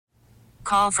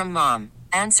Call from mom.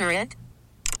 Answer it.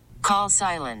 Call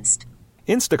silenced.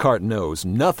 Instacart knows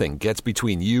nothing gets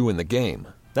between you and the game.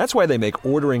 That's why they make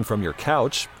ordering from your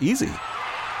couch easy.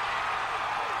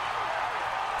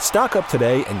 Stock up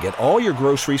today and get all your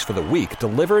groceries for the week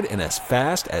delivered in as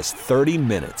fast as 30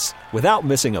 minutes without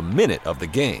missing a minute of the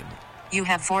game. You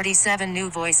have 47 new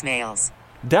voicemails.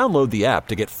 Download the app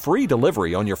to get free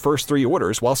delivery on your first 3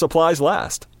 orders while supplies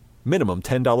last. Minimum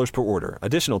 $10 per order.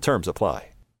 Additional terms apply.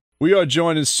 We are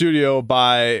joined in studio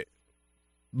by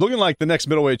looking like the next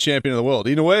middleweight champion of the world,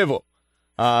 Nuevo.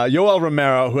 Yoel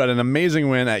Romero, who had an amazing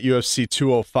win at UFC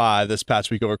 205 this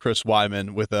past week over Chris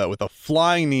Weidman with a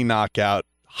flying knee knockout.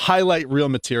 Highlight reel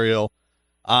material.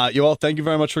 Yoel, thank you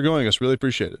very much for joining us. Really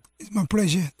appreciate it. It's my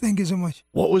pleasure. Thank you so much.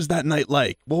 What was that night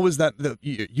like? What was that? The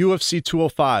UFC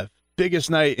 205, biggest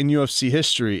night in UFC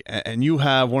history, and you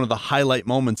have one of the highlight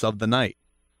moments of the night.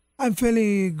 I'm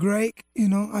feeling great.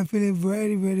 I'm feeling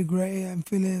very, very great. I'm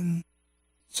feeling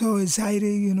so excited.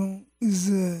 It's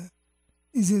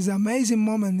an amazing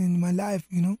moment in my life.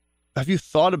 Have you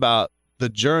thought about the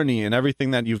journey and everything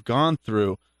that you've gone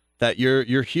through? That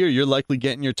you're here, you're likely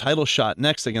getting your title shot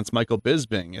next against Michael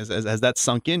Bisping. Has that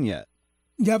sunk in yet?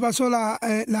 Ya pasó la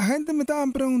gente me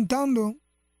estaban preguntando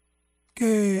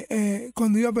que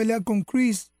cuando iba a pelear con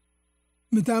Chris,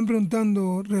 me estaban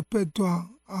preguntando respecto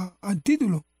al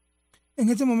título. En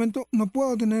este momento no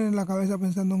puedo tener en la cabeza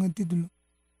pensando en el título.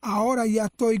 Ahora ya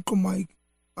estoy con Mike.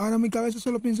 Ahora mi cabeza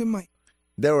solo piensa en Mike.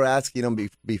 They were asking him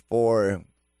before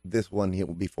this one,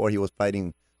 before he was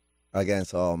fighting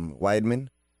against Weidman,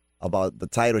 about the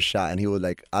title shot, and he was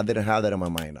like, I didn't have that in my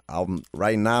mind.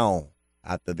 Right now,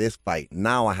 after this fight,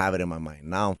 now I have it in my mind.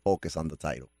 Now I'm focused on the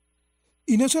title.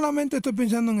 Y no solamente estoy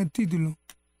pensando en el título,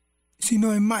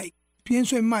 sino en Mike.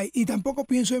 Pienso en Mike. Y tampoco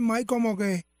pienso en Mike como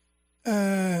que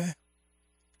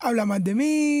habla mal de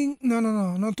mí.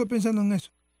 No estoy pensando en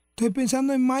eso. Estoy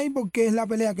pensando en Mike porque es la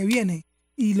pelea que viene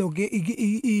y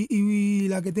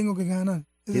la que tengo que ganar.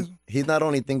 He's not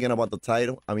only thinking about the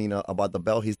title, about the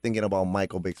belt, he's thinking about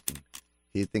Michael Bisping.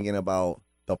 He's thinking about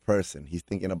the person. He's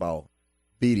thinking about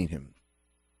beating him.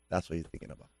 That's what he's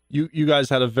thinking about. You guys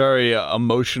had a very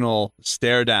emotional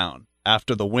stare down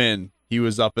after the win. He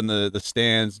was up in the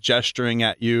stands gesturing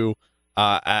at you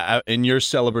in your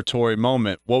celebratory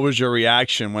moment. What was your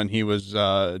reaction when he was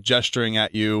gesturing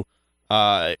at you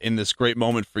in this great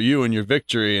moment for you and your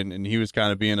victory, and he was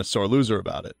kind of being a sore loser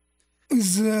about it?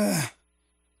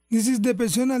 This is the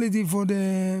personality for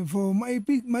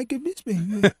Michael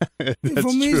Bisping.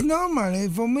 For me, it's normal.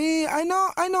 For me, I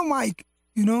know Mike.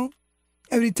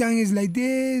 Every time it's like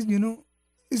this.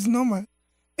 It's normal.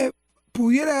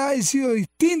 Pudiera haber sido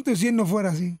distinto si él no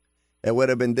fuera así. It would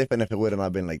have been different if it would have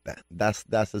not been like that.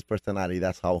 That's his personality.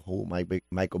 That's who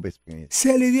Michael Bisping is.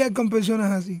 Se lidia con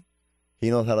personas así. He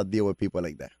knows how to deal with people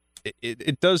like that.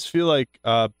 It does feel like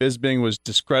Bisping was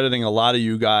discrediting a lot of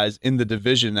you guys in the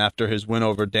division after his win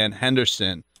over Dan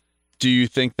Henderson. Do you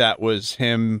think that was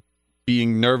him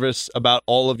being nervous about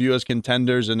all of you as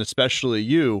contenders, and especially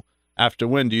you after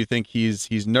win? Do you think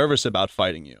he's nervous about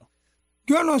fighting you?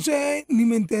 Yo no sé ni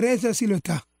me interesa si lo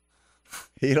está.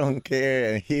 He don't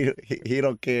care, and he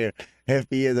don't care if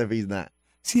he is, if he's not.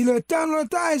 Si lo está o no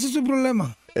está, ese es su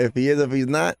problema. If he is, if he's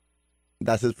not,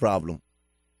 that's his problem.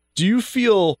 Do you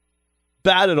feel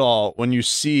bad at all when you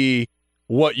see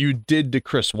what you did to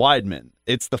Chris Weidman?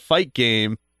 It's the fight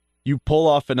game. You pull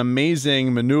off an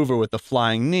amazing maneuver with the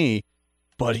flying knee,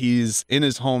 but he's in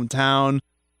his hometown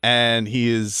and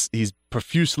he's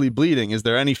profusely bleeding. Is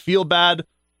there any feel bad,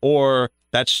 or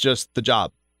that's just the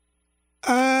job?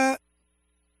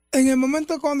 En el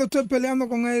momento cuando estoy peleando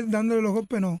con él, dándole los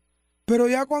golpes, no. Pero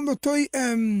ya cuando estoy,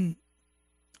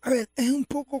 a ver, es un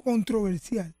poco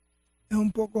controversial. Es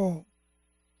un poco...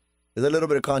 There's a little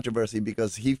bit of controversy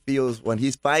because he feels when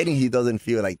he's fighting, he doesn't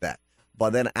feel like that.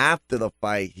 But then after the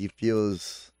fight, he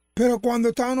feels... Pero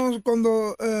cuando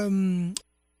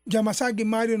Yamasaki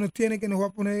Mario nos tiene que nos va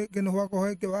a poner, que nos va a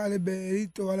coger, que va a dar el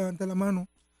veredicto, va a levantar la mano,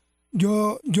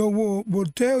 yo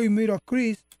volteo y miro a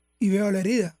Chris y veo la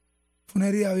herida. Fue una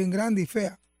herida bien grande y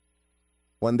fea.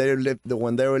 When they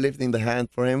were lifting the hand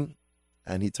for him,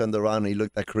 and he turned around and he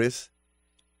looked at Chris,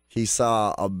 he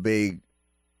saw a big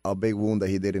wound that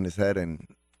he did in his head, and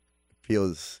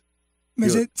feels...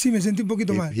 Sí, me sentí un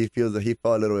poquito mal. He feels that he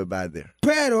felt a little bit bad there.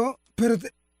 Pero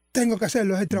tengo que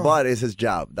hacerlo, es el trabajo. But it's his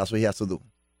job. That's what he has to do.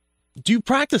 Do you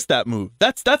practice that move?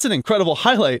 That's an incredible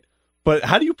highlight. But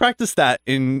how do you practice that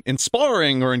in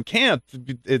sparring or in camp?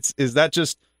 Is that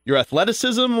just your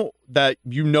athleticism that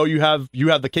you have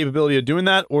the capability of doing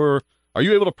that, or are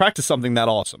you able to practice something that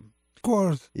awesome? Of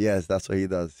course. Yes, that's what he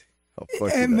does. Of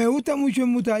course. Me gusta mucho el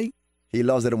Muay Thai. He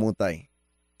loves it in Muay Thai.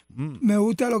 Me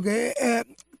gusta lo que es.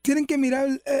 Tienen que mirar,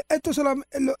 esto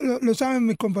lo saben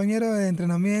mis compañeros de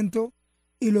entrenamiento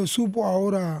y lo supo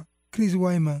ahora Chris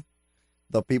Weidman.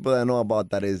 The people that know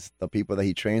about that is the people that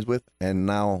he trains with, and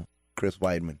now Chris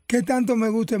Weidman. ¿Qué tanto me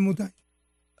gusta el Muay Thai?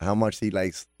 How much he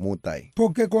likes Muay Thai.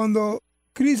 Porque cuando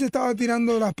Chris estaba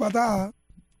tirando las patadas,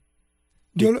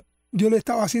 yo le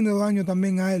estaba haciendo daño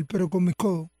también a él, pero con mis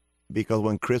codos. Because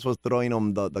when Chris was throwing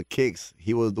him the kicks,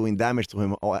 he was doing damage to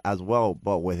him as well,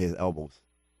 but with his elbows.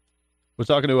 We're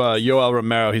talking to Yoel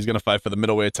Romero. He's going to fight for the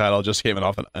middleweight title. Just came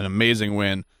off an amazing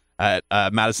win at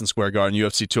Madison Square Garden,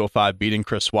 UFC 205, beating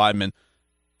Chris Weidman.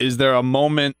 Is there a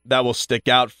moment that will stick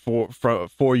out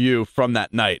for you from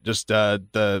that night? Just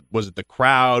was it the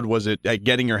crowd? Was it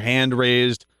getting your hand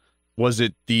raised? Was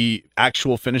it the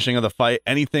actual finishing of the fight?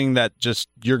 Anything that just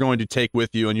you're going to take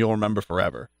with you and you'll remember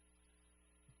forever?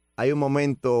 Hay un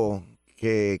momento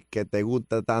que te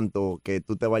gusta tanto que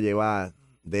tú te vas a llevar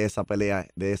de esa pelea,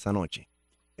 de esa noche.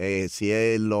 Si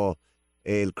es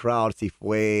el crowd, si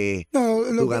fue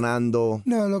tú ganando.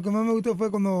 No, lo que más me gustó fue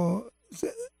cuando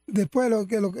después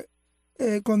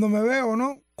cuando me veo,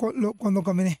 ¿no? Cuando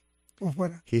caminé por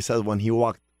fuera. He says when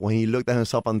he looked at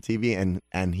himself on TV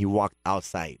and he walked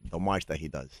outside, the march that he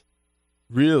does.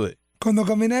 Really? Cuando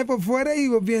caminé por fuera y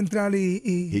volví a entrar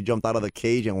He jumped out of the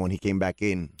cage, and when he came back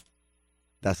in,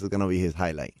 that's going to be his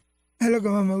highlight. Es lo que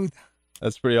más me gusta.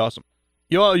 That's pretty awesome.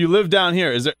 Yoel, you live down here.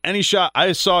 Is there any shot?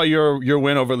 I saw your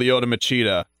win over Lyoto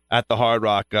Machida at the Hard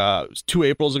Rock. It was 2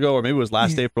 Aprils ago, or maybe it was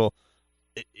last April.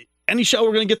 Any shot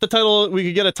we're gonna get the title? We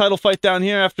could get a title fight down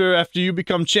here after you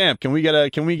become champ. Can we get a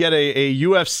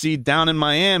UFC down in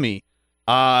Miami,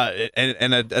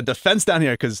 and a defense down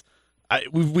here? Because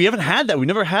we haven't had that. We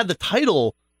never had the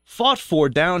title fought for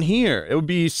down here. It would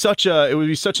be such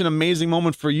an amazing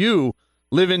moment for you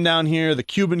living down here, the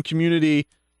Cuban community.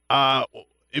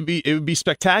 It would be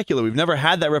spectacular. We've never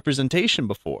had that representation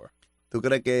before. ¿Tú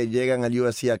crees que llegan al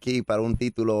UFC aquí para un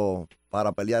título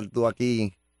para pelear tú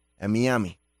aquí en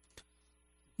Miami?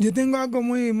 Yo tengo algo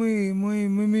muy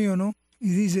mío, ¿no? Y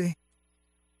dice,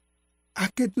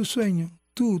 haz que tus sueños,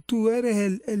 tú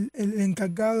eres el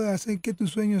encargado de hacer que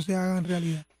tus sueños se hagan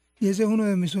realidad. Y ese es uno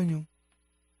de mis sueños.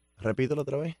 Repítelo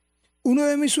otra vez. Uno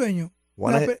de mis sueños.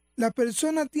 La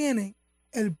persona tiene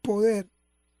el poder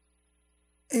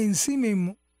en sí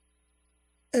mismo,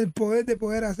 el poder de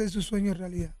poder hacer sus sueños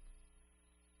realidad.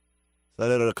 It's a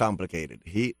little complicated.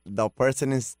 The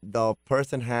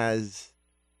person has.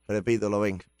 Repítelo,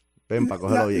 ven para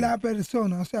cogerlo bien. La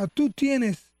persona, o sea, tú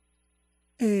tienes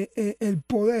el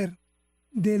poder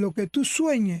de lo que tú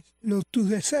sueñes, tus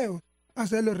deseos,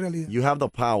 hacerlo realidad. You have the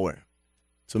power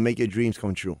to make your dreams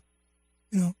come true.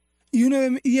 You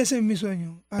know? Y ese es mi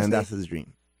sueño. And that's his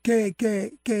dream. Que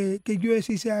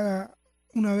UFC se haga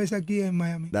una vez aquí en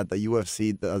Miami. That the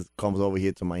UFC comes over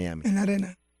here to Miami. En la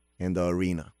arena. In the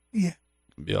arena. Yeah.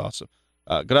 It'd be awesome.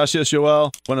 Gracias,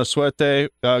 Yoel. Buena suerte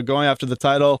going after the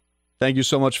title. Thank you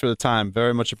so much for the time.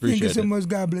 Very much appreciated. Thank you so much.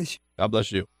 God bless you. God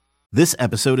bless you. This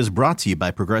episode is brought to you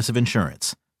by Progressive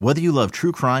Insurance. Whether you love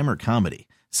true crime or comedy,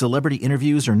 celebrity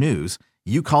interviews or news,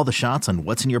 you call the shots on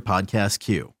what's in your podcast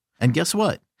queue. And guess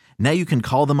what? Now you can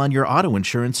call them on your auto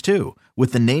insurance too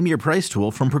with the Name Your Price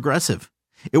tool from Progressive.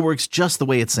 It works just the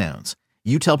way it sounds.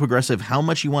 You tell Progressive how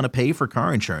much you want to pay for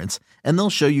car insurance, and they'll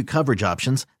show you coverage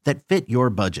options that fit your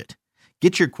budget.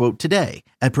 Get your quote today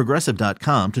at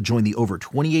Progressive.com to join the over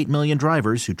 28 million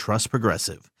drivers who trust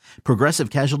Progressive. Progressive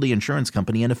Casualty Insurance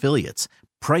Company and Affiliates.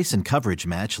 Price and coverage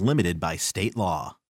match limited by state law.